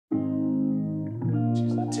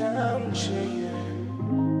down chick, yeah.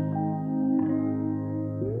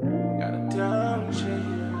 Got a down chick,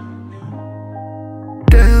 yeah.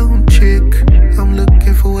 Down chick, I'm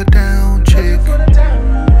looking for a down chick.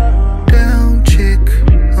 Down chick,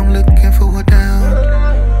 I'm looking for a down.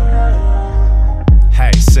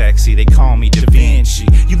 Hey sexy, they call me Davinci.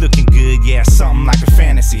 You looking good, yeah, something like a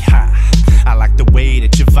fantasy. Ha, I like the way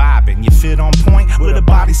that you're vibing. You fit on point with a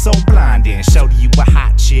body so blinding. Show you a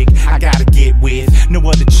hot chick I gotta get with. No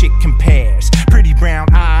other chick compares. Pretty brown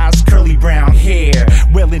eyes, curly brown hair,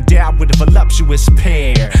 well endowed with a voluptuous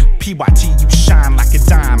pair. PYT, you shine like a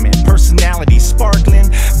diamond. Personality sparkling,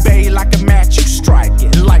 bae like a match you strike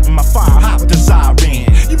it. Lighting my fire, hot desiring.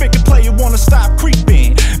 You make a player wanna stop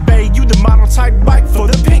creeping. Bae, you the model type bike for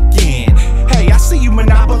the picking. Hey, I see you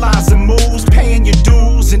monopolizing moves, paying your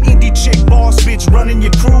dues. An indie chick boss bitch running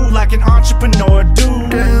your crew like an entrepreneur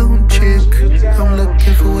dude. Down chick, I'm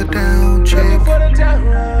looking for a down chick.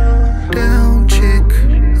 Down chick,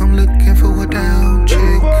 I'm looking for a down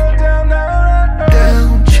chick.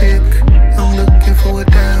 Down chick, I'm looking for a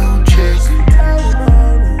down chick.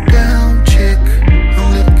 Down chick,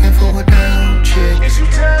 I'm looking for a down chick.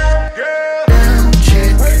 Down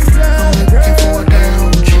chick, I'm looking for a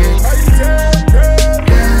down chick.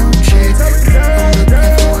 Down chick, I'm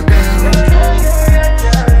looking for a down.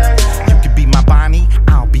 You could be my Bonnie,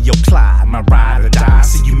 I'll be your Clyde. My ride or die,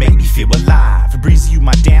 so you make me feel alive. Breezy, you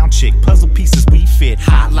my down chick, puzzle pieces we fit.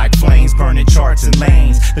 Hot like flames, burning charts and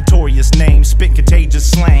lanes. Notorious name, spit contagious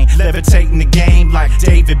slang. Levitating the game like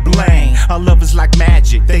David Blaine. Our love is like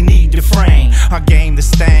magic, they need to frame. Our game, this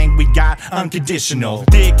thing we got unconditional.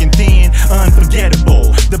 Thick and thin,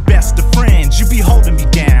 unforgettable. The best of friends, you be holding me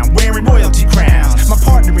down, wearing royalty crowns. My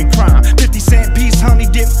partner in crime, 50-cent piece, honey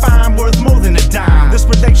dip fine, worth more than a dime. This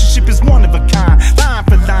relationship is one of a kind, line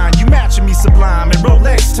for line. You matching me sublime in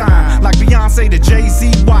Rolex time, like Beyonce to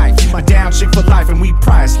Jay-Z wife. My down chick for life and we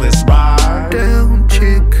priceless, right? Down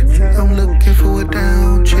chick, I'm looking for a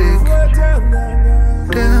down chick.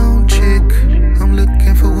 Down chick, I'm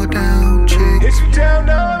looking for a down chick.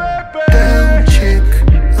 Down chick,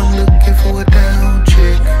 I'm looking for a down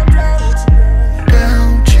chick.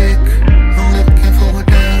 Down chick, I'm looking for a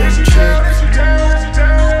down chick.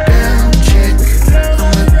 Down chick,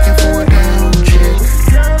 I'm looking for a down chick.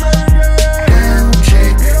 Down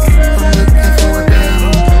chick, I'm looking for a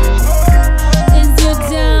down. Is you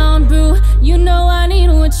down, boo? You know I need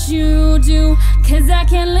what you do, 'cause I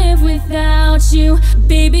can't live without you.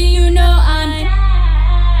 Baby, you know I'm down.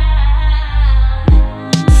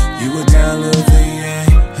 You a down little thing, yeah,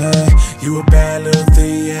 hey. You a bad little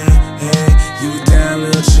thing, yeah, hey. You a down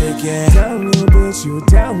little chick, yeah. Down little bitch, you a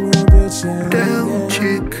down little bitch, yeah. Down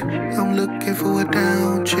chick, I'm looking for a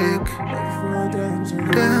down chick.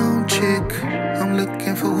 Down chick, I'm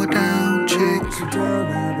looking for a down chick.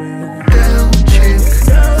 Down chick,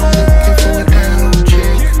 I'm looking